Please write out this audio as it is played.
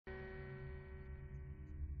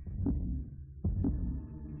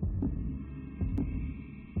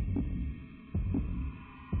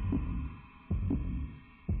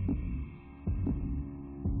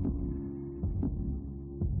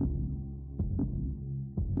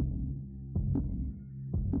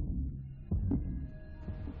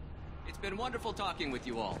been wonderful talking with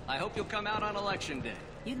you all. I hope you'll come out on election day.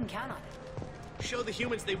 You can count on it. Show the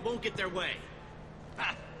humans they won't get their way.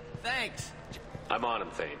 Ha! Thanks. I'm on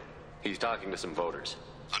him, Thane. He's talking to some voters.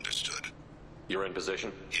 Understood. You're in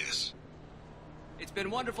position? Yes. It's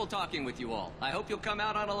been wonderful talking with you all. I hope you'll come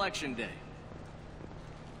out on election day.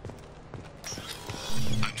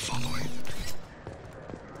 I'm following.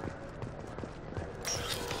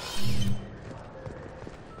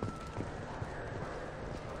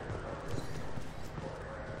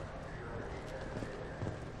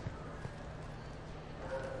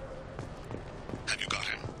 Have you got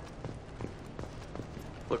him?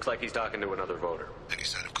 Looks like he's talking to another voter. Any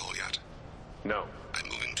sign of Goliath? No. I'm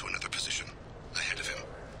moving to another position. Ahead of him.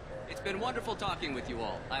 It's been wonderful talking with you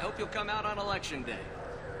all. I hope you'll come out on election day.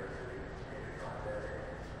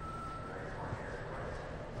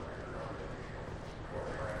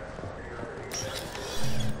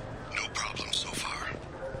 No problem so far.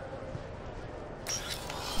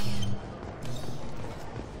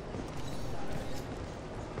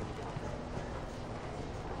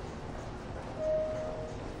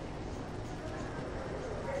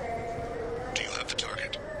 Do you have the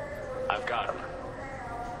target? I've got him.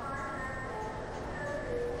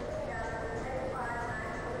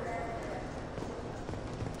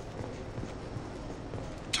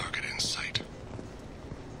 Target in sight.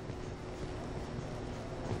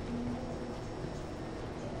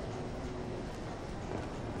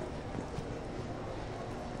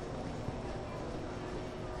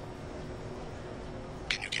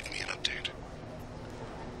 Can you give me an update?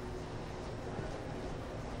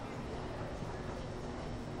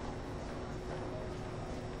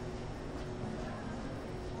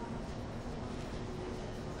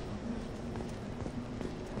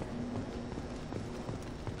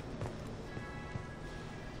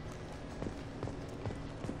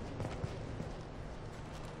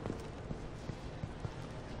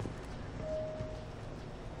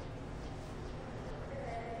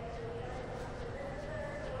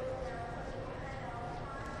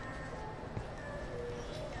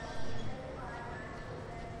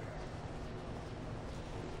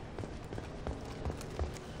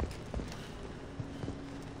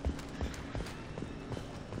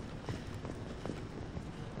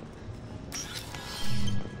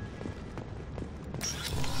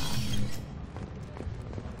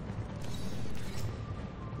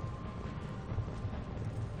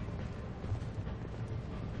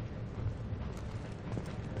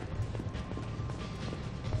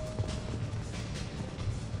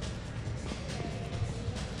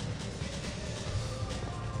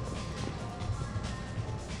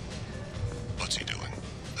 What's he doing?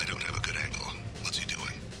 I don't have a good angle. What's he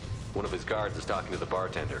doing? One of his guards is talking to the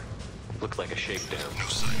bartender. Looks like a shakedown. No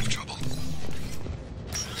sign of trouble.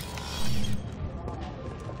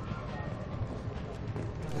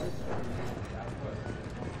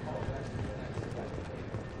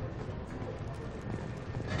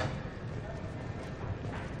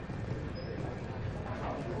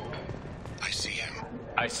 I see him.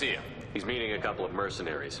 I see him. He's meeting a couple of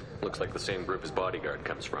mercenaries. Looks like the same group his bodyguard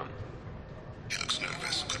comes from. He looks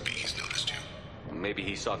nervous. Could be he's noticed you. Maybe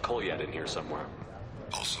he saw Kolyat in here somewhere.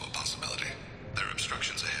 Also a possibility. There are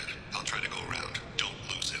obstructions ahead. I'll try to go around. Don't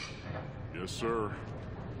lose him. Yes, sir.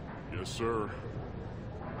 Yes, sir.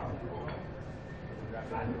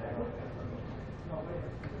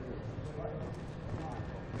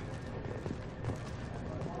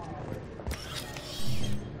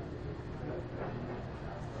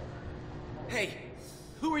 Hey,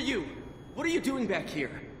 who are you? What are you doing back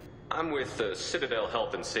here? I'm with Citadel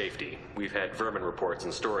Health and Safety. We've had vermin reports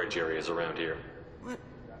in storage areas around here. What?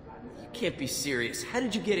 You can't be serious. How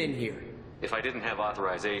did you get in here? If I didn't have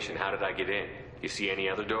authorization, how did I get in? You see any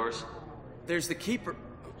other doors? There's the keeper.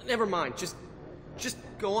 Never mind. Just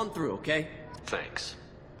go on through, okay? Thanks.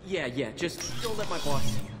 Yeah, just don't let my boss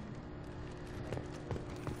see you.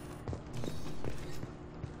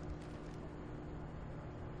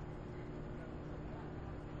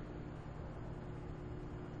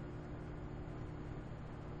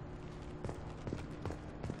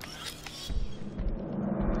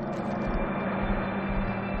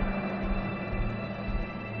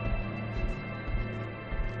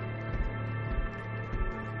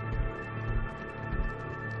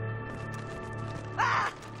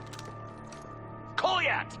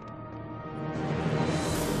 Kolyat!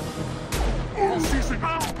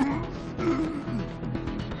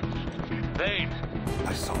 Thane!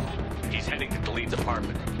 I saw him. He's heading to the lead's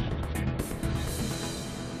apartment.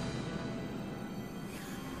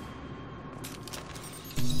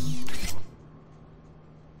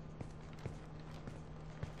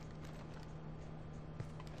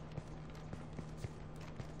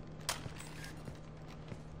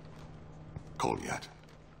 Kolyat.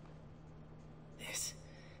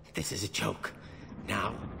 This is a joke.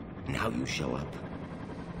 Now you show up.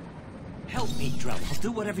 Help me, Drell. I'll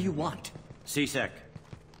do whatever you want. C-Sec,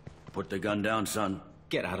 put the gun down, son.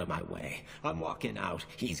 Get out of my way. I'm walking out.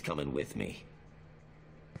 He's coming with me.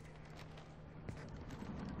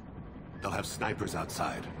 They'll have snipers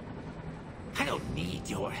outside. I don't need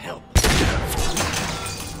your help.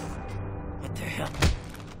 What the hell?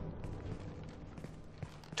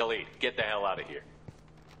 Talid, get the hell out of here.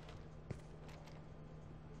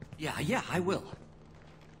 Yeah, I will.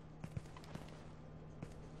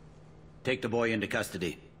 Take the boy into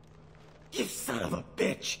custody. You son of a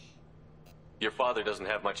bitch! Your father doesn't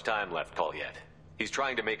have much time left, Kolyat. He's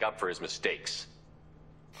trying to make up for his mistakes.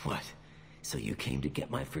 What? So you came to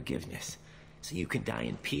get my forgiveness? So you can die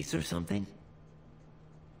in peace or something?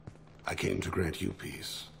 I came to grant you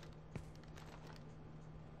peace.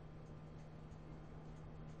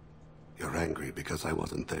 You're angry because I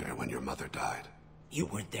wasn't there when your mother died. You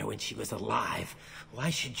weren't there when she was alive.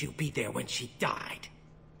 Why should you be there when she died?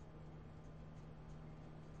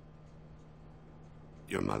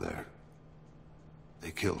 Your mother...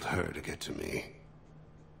 They killed her to get to me.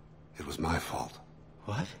 It was my fault.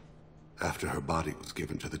 What? After her body was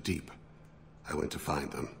given to the Deep, I went to find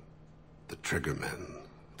them. The Triggermen,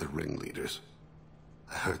 the ringleaders.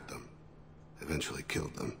 I hurt them. Eventually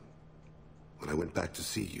killed them. When I went back to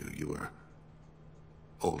see you, you were...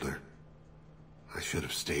 older. I should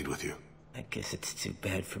have stayed with you. I guess it's too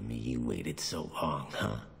bad for me you waited so long,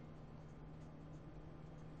 huh?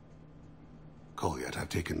 Kolyat, I've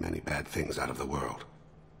taken many bad things out of the world.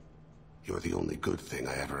 You're the only good thing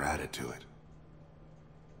I ever added to it.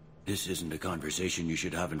 This isn't a conversation you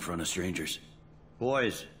should have in front of strangers.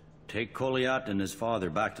 Boys, take Kolyat and his father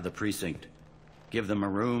back to the precinct. Give them a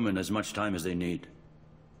room and as much time as they need.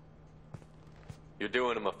 You're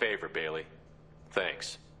doing him a favor, Bailey.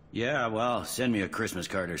 Thanks. Yeah, well, send me a Christmas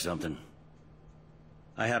card or something.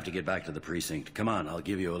 I have to get back to the precinct. Come on, I'll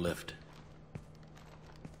give you a lift.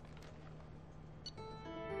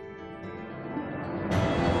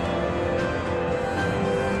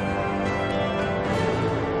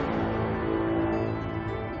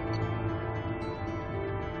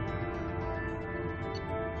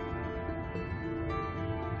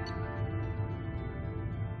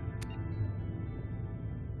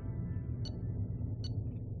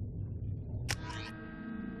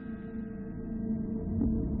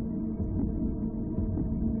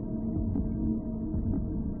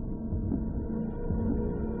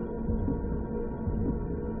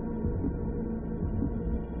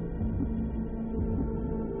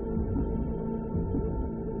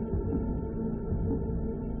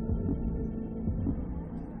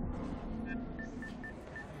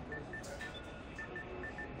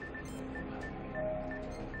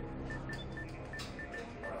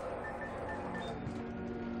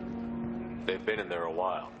 They've been in there a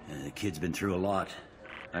while. The kid's been through a lot.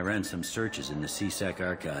 I ran some searches in the C-Sec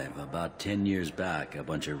archive. About 10 years back, a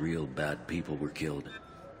bunch of real bad people were killed.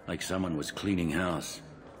 Like someone was cleaning house.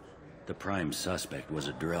 The prime suspect was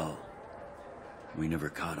a Drell. We never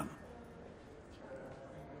caught him.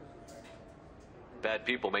 Bad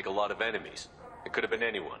people make a lot of enemies. It could have been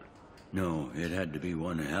anyone. No, it had to be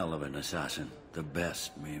one hell of an assassin. The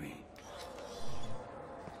best, maybe.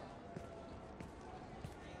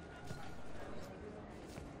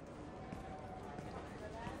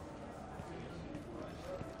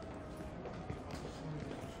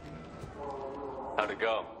 How'd it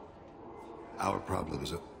go? Our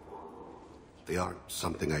problems they aren't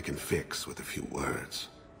something I can fix with a few words.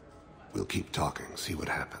 We'll keep talking, see what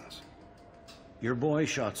happens. Your boy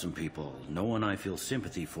shot some people. No one I feel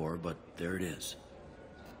sympathy for, but there it is.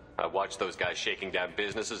 I watched those guys shaking down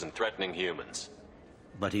businesses and threatening humans.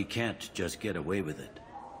 But he can't just get away with it.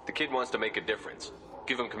 The kid wants to make a difference.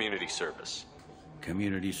 Give him community service.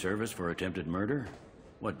 Community service for attempted murder?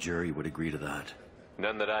 What jury would agree to that?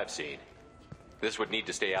 None that I've seen. This would need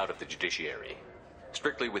to stay out of the judiciary.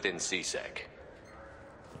 Strictly within C-Sec.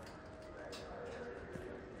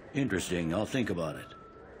 Interesting. I'll think about it.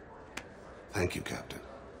 Thank you, Captain.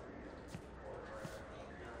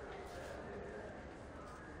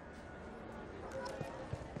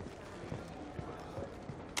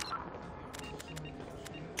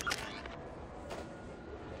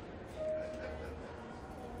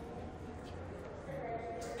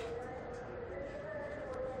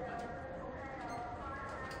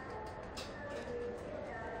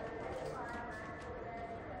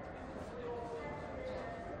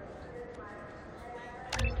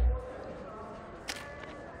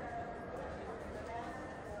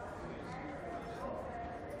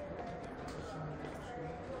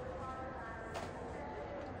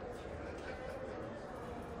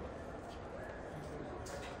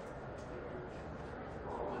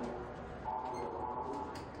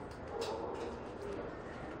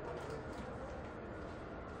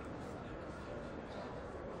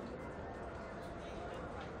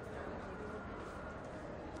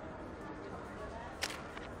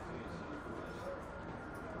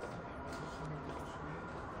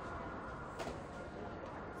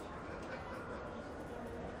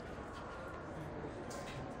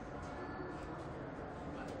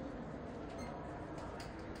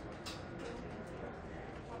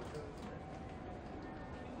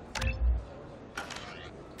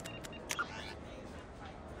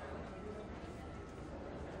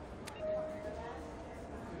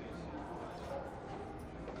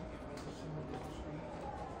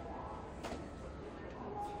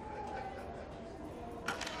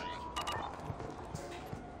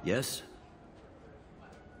 Yes?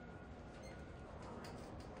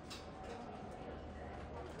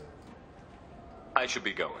 I should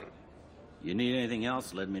be going. You need anything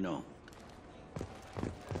else, let me know.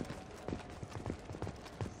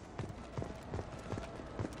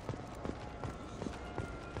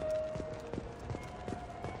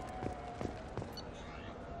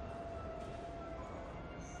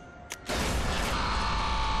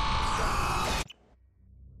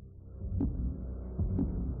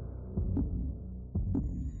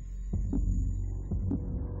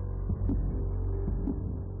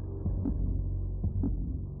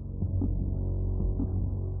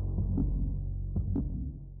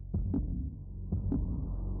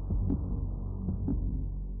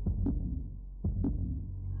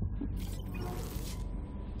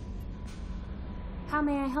 How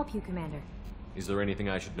may I help you, Commander? Is there anything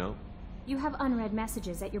I should know? You have unread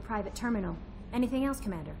messages at your private terminal. Anything else,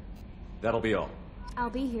 Commander? That'll be all. I'll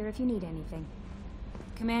be here if you need anything.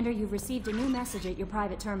 Commander, you've received a new message at your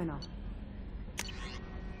private terminal.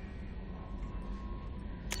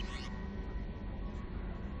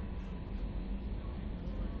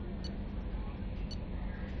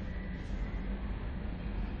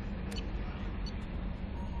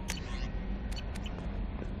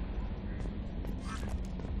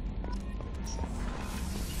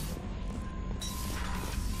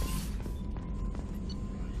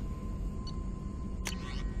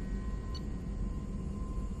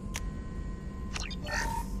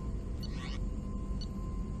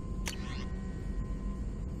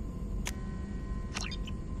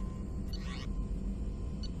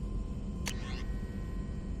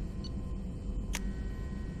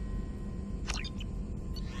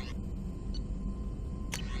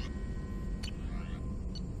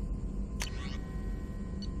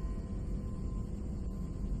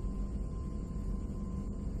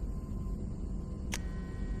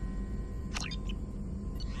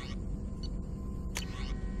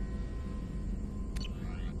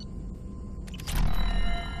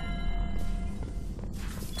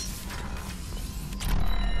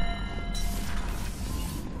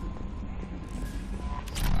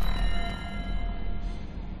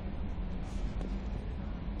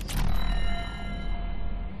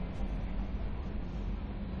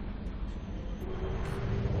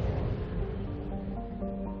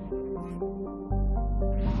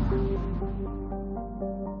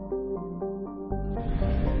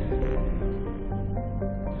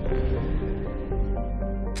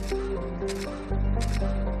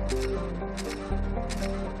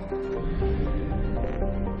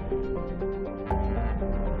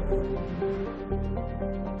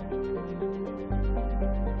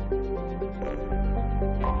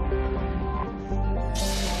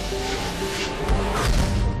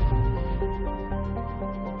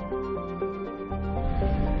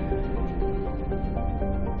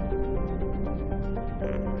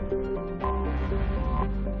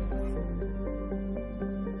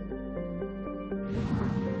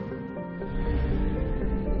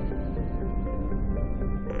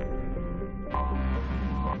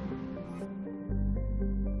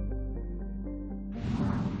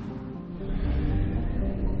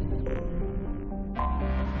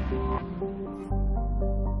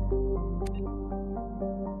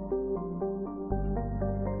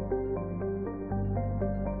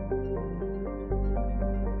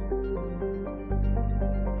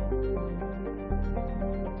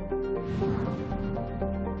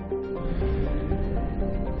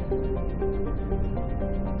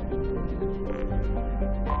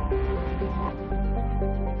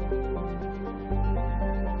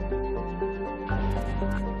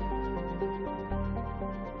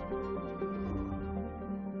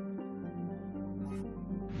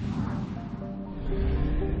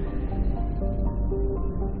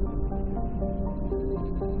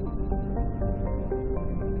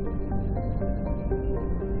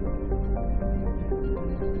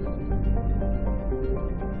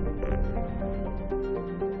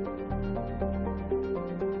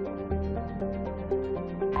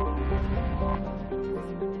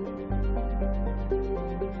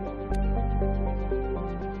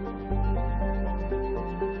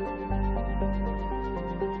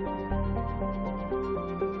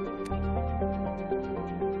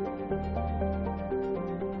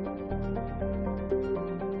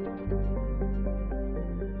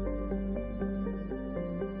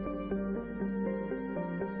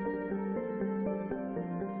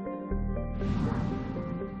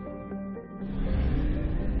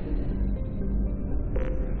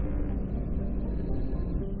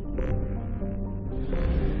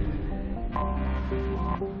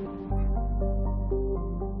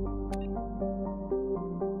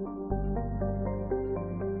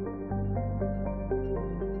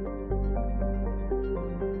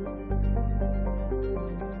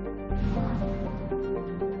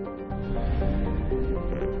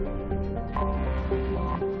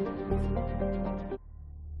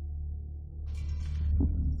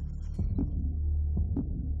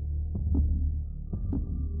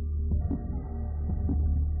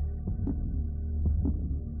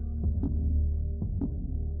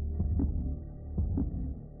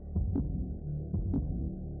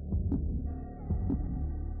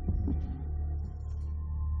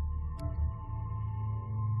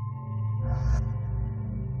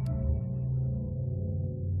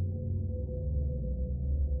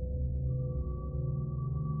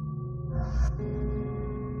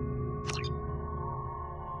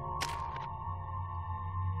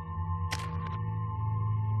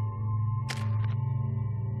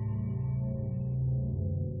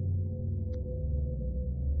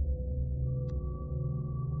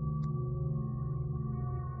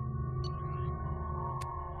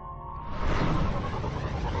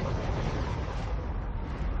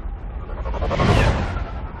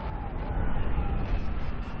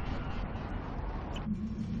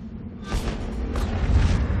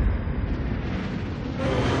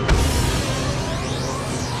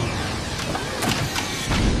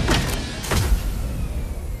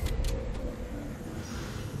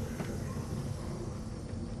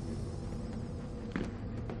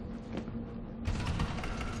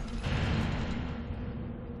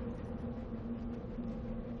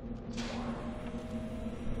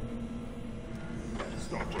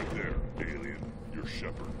 Stop right there, alien. You're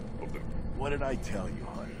shepherd of the... What did I tell you,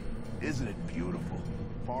 honey? Isn't it beautiful?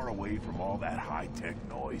 Far away from all that high-tech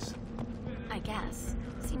noise. I guess.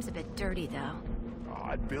 Seems a bit dirty, though.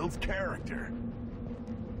 Oh, it builds character.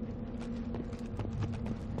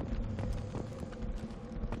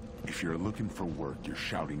 If you're looking for work, you're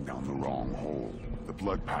shouting down the wrong hole. The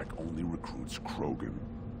Blood Pack only recruits Krogan.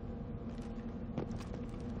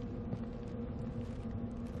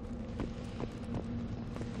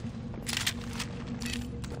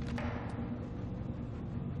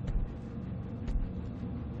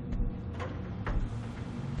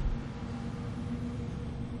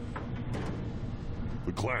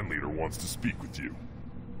 The clan leader wants to speak with you.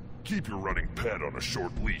 Keep your running pet on a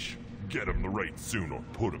short leash. Get him the right soon or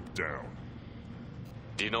put him down.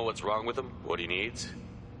 Do you know what's wrong with him? What he needs?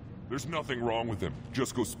 There's nothing wrong with him.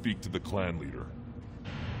 Just go speak to the clan leader.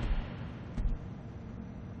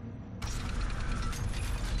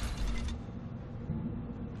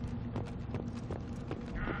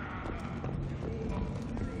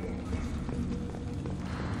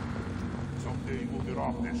 Someday we'll get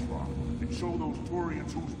off this rock and show those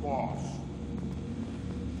Turians who's boss.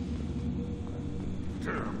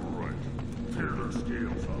 Terrible right. Tear their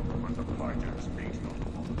scales off and let the hijackers feast on them.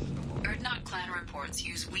 Erdnot clan reports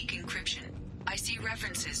use weak encryption. I see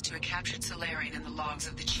references to a captured Solarian in the logs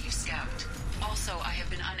of the Chief Scout. Also, I have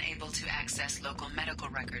been unable to access local medical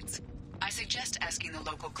records. I suggest asking the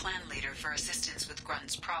local clan leader for assistance with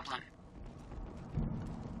Grunt's problem.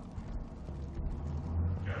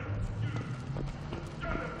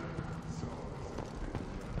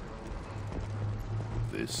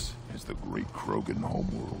 This is the great Krogan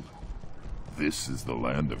homeworld. This is the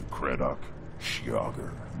land of Kredok,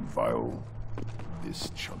 Shiagar, and Viol.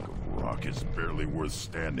 This chunk of rock is barely worth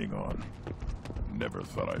standing on. Never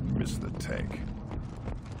thought I'd miss the tank.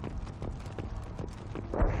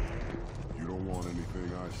 You don't want anything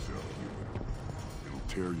I sell, human. It'll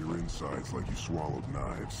tear your insides like you swallowed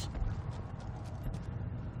knives.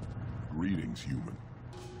 Greetings, human.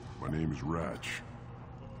 My name is Ratch.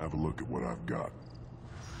 Have a look at what I've got.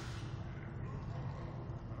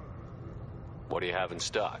 What do you have in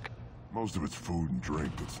stock? Most of it's food and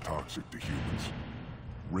drink that's toxic to humans.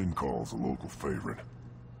 Rincall's a local favorite.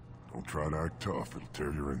 Don't try to act tough, it'll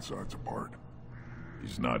tear your insides apart.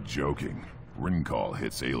 He's not joking. Rincall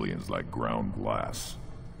hits aliens like ground glass.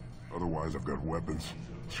 Otherwise, I've got weapons,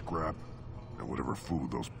 scrap, and whatever food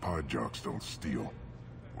those pie jocks don't steal.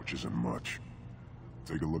 Which isn't much.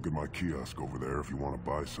 Take a look at my kiosk over there if you want to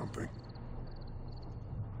buy something.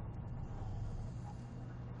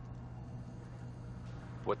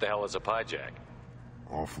 What the hell is a piejack?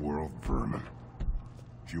 Off-world vermin.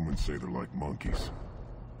 Humans say they're like monkeys.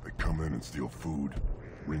 They come in and steal food,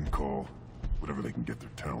 Rincall, whatever they can get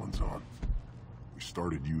their talons on. We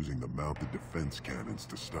started using the mounted defense cannons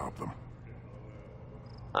to stop them.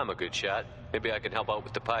 I'm a good shot. Maybe I can help out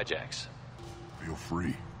with the piejacks. Feel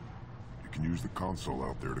free. You can use the console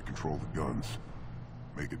out there to control the guns.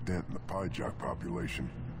 Make a dent in the piejack population,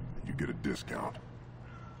 and you get a discount.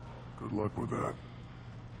 Good luck with that.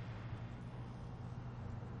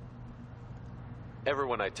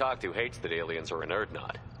 Everyone I talk to hates that aliens are in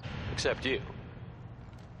Erdnot. Except you.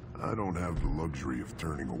 I don't have the luxury of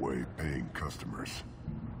turning away paying customers.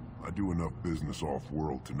 I do enough business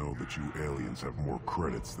off-world to know that you aliens have more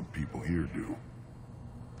credits than people here do.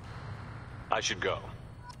 I should go.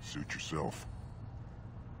 Suit yourself.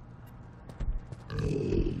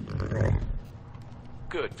 Good,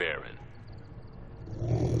 Varen.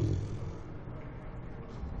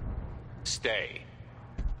 Stay.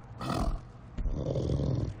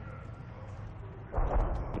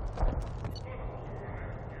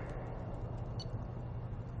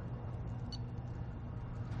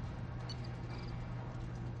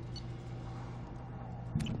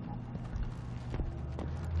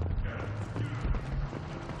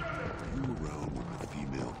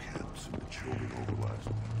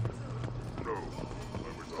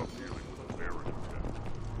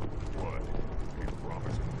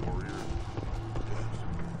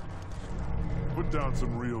 Put down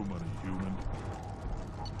some real money, human.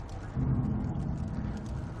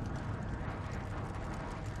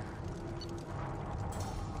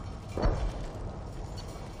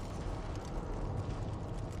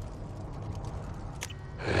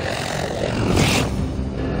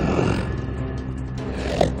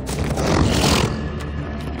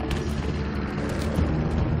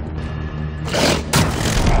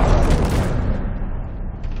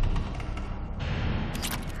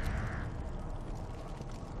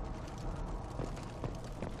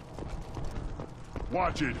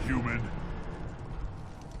 Watch it, human.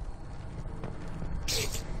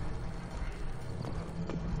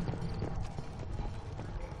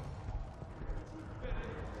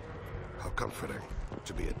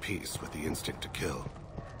 peace with the instinct to kill.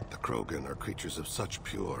 The Krogan are creatures of such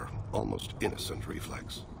pure, almost innocent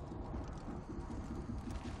reflex.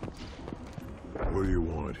 What do you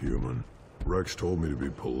want, human? Rex told me to be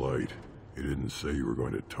polite. He didn't say you were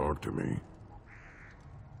going to talk to me.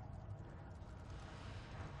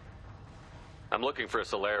 I'm looking for a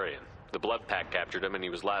Solarian. The Blood Pack captured him and he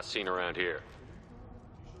was last seen around here.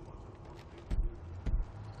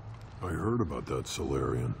 I heard about that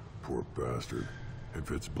Solarian. Poor bastard. If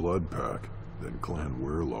it's Blood Pack, then Clan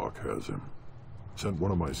Weirlock has him. Sent one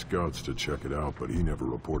of my scouts to check it out, but he never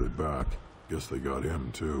reported back. Guess they got him,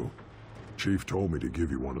 too. Chief told me to give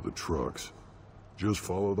you one of the trucks. Just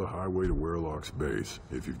follow the highway to Weirlock's base,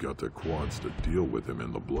 if you've got the quads to deal with him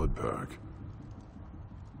in the Blood Pack.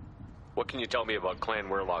 What can you tell me about Clan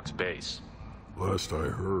Weirlock's base? Last I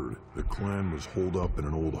heard, the clan was holed up in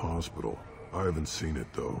an old hospital. I haven't seen it,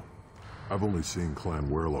 though. I've only seen Clan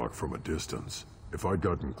Weirlock from a distance. If I'd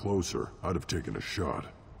gotten closer, I'd have taken a shot.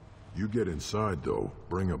 You get inside, though,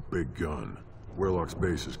 bring a big gun. Weirlock's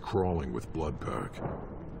base is crawling with Blood Pack.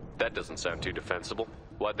 That doesn't sound too defensible.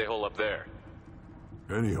 Why'd they hole up there?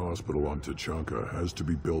 Any hospital on Tучанку has to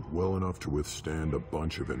be built well enough to withstand a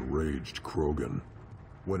bunch of enraged Krogan.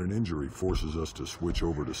 When an injury forces us to switch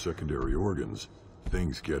over to secondary organs,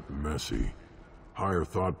 things get messy. Higher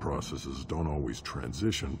thought processes don't always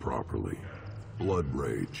transition properly. Blood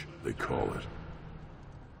rage, they call it.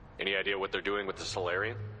 Any idea what they're doing with the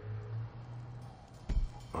Solarian?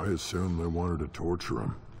 I assume they wanted to torture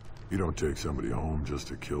him. You don't take somebody home just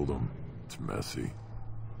to kill them. It's messy.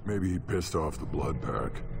 Maybe he pissed off the Blood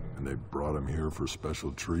Pack, and they brought him here for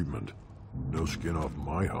special treatment. No skin off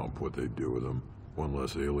my hump what they'd do with him. One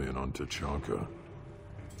less alien on Tучанку.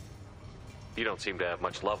 You don't seem to have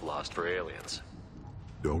much love lost for aliens.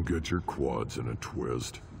 Don't get your quads in a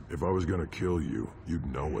twist. If I was gonna kill you,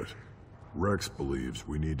 you'd know it. Rex believes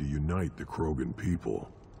we need to unite the Krogan people.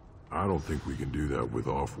 I don't think we can do that with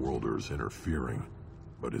off-worlders interfering,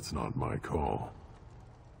 but it's not my call.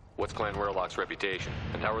 What's Clan Weirlock's reputation,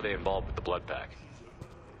 and how are they involved with the Blood Pack?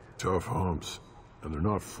 Tough humps, and they're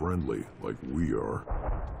not friendly like we are.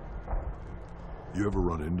 You ever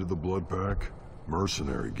run into the Blood Pack?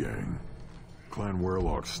 Mercenary gang. Clan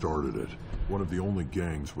Weirlock started it, one of the only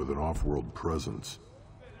gangs with an off-world presence.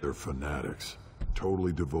 They're fanatics,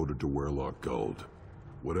 totally devoted to Weirlock Guld.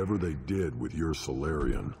 Whatever they did with your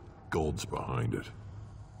Solarian, Guld's behind it.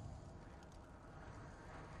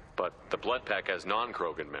 But the Blood Pack has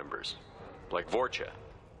non-Krogan members, like Vorcha.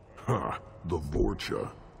 Ha! The Vorcha.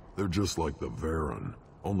 They're just like the Varen,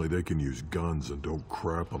 only they can use guns and don't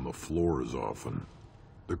crap on the floor as often.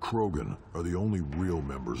 The Krogan are the only real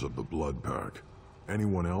members of the Blood Pack.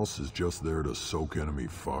 Anyone else is just there to soak enemy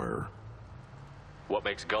fire. What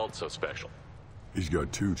makes Guld so special? He's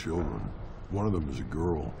got 2 children. One of them is a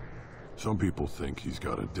girl. Some people think he's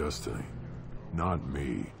got a destiny. Not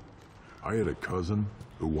me. I had a cousin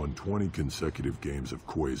who won 20 consecutive games of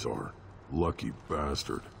Quasar. Lucky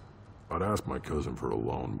bastard. I'd ask my cousin for a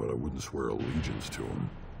loan, but I wouldn't swear allegiance to him.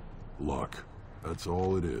 Luck. That's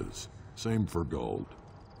all it is. Same for Guld.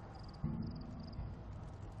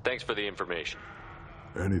 Thanks for the information.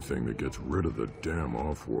 Anything that gets rid of the damn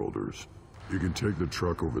off-worlders. You can take the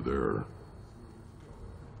truck over there.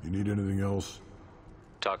 You need anything else?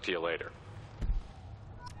 Talk to you later.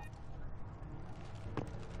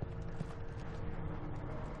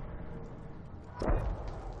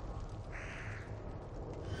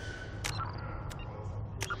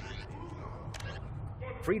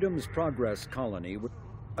 Freedom's Progress colony would...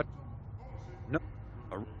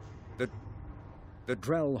 The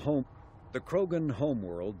Drell home... The Krogan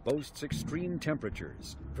homeworld boasts extreme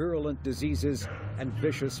temperatures, virulent diseases, and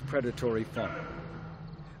vicious predatory fauna.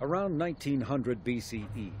 Around 1900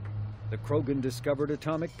 BCE, the Krogan discovered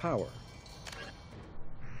atomic power.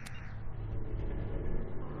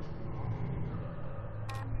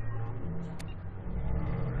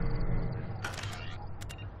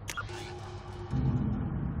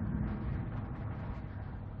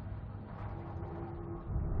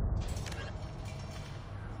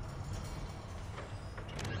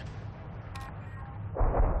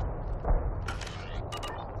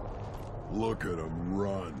 Look at him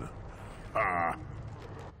run. Ah!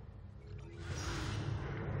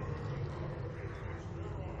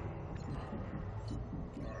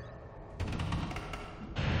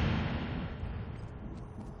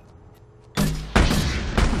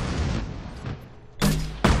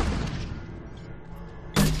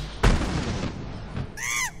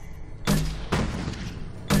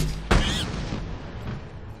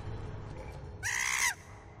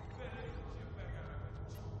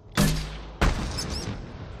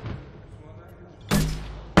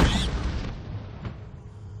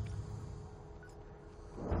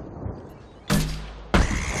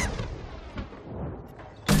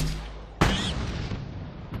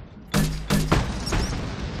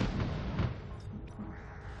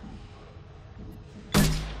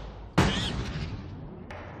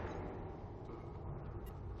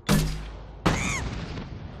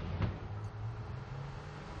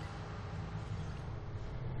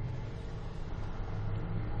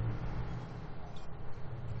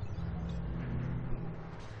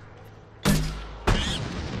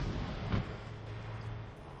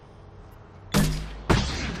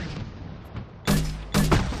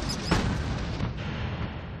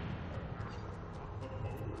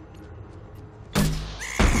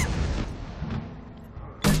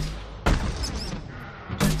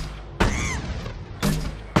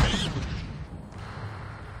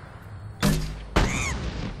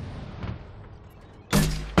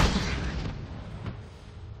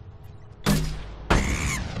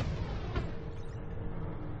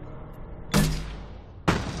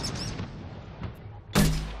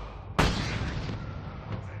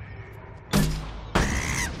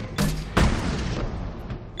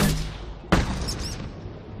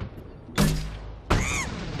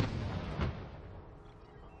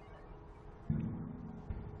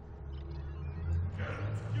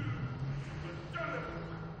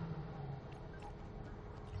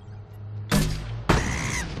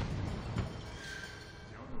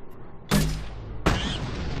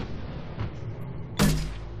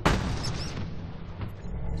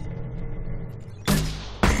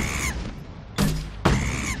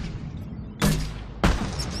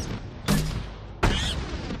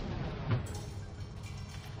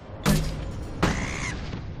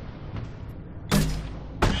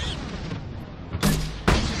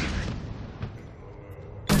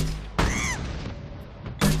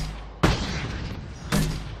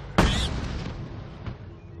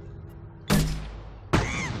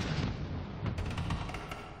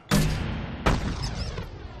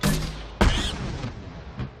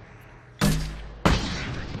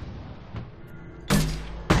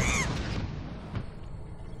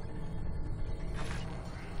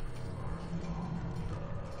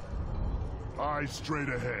 Eyes straight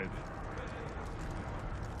ahead.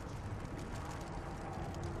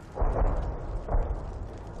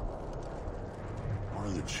 One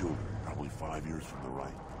of the children, probably 5 years from the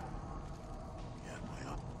right.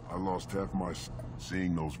 I lost half my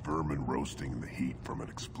seeing those vermin roasting in the heat from an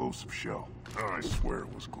explosive shell. I swear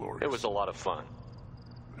it was glorious. It was a lot of fun.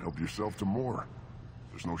 Help yourself to more.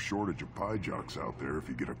 There's no shortage of pie jocks out there if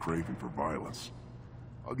you get a craving for violence.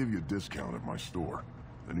 I'll give you a discount at my store.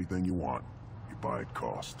 Anything you want, you buy at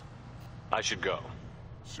cost. I should go.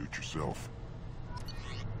 Suit yourself.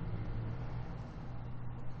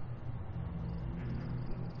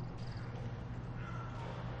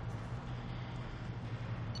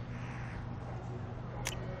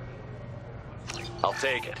 I'll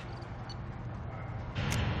take it.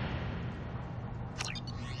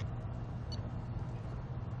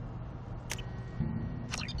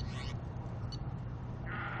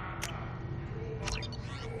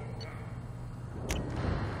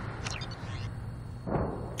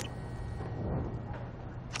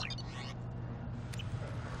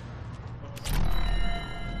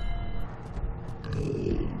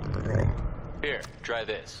 Here, try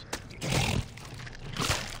this.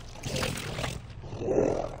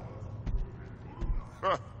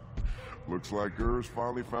 Looks like Urs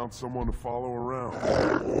finally found someone to follow around.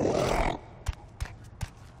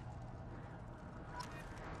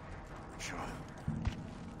 Child,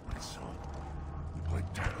 my son, you played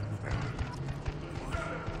tag with him.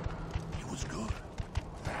 He was good,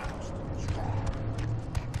 fast, strong.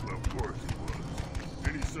 Well, of course he was.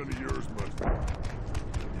 Any son of yours must be.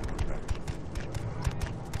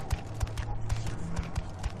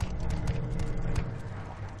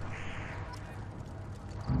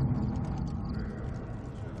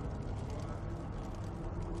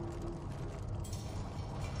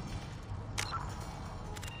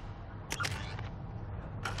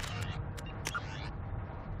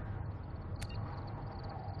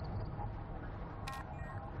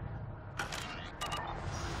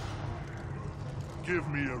 Give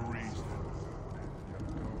me a reason.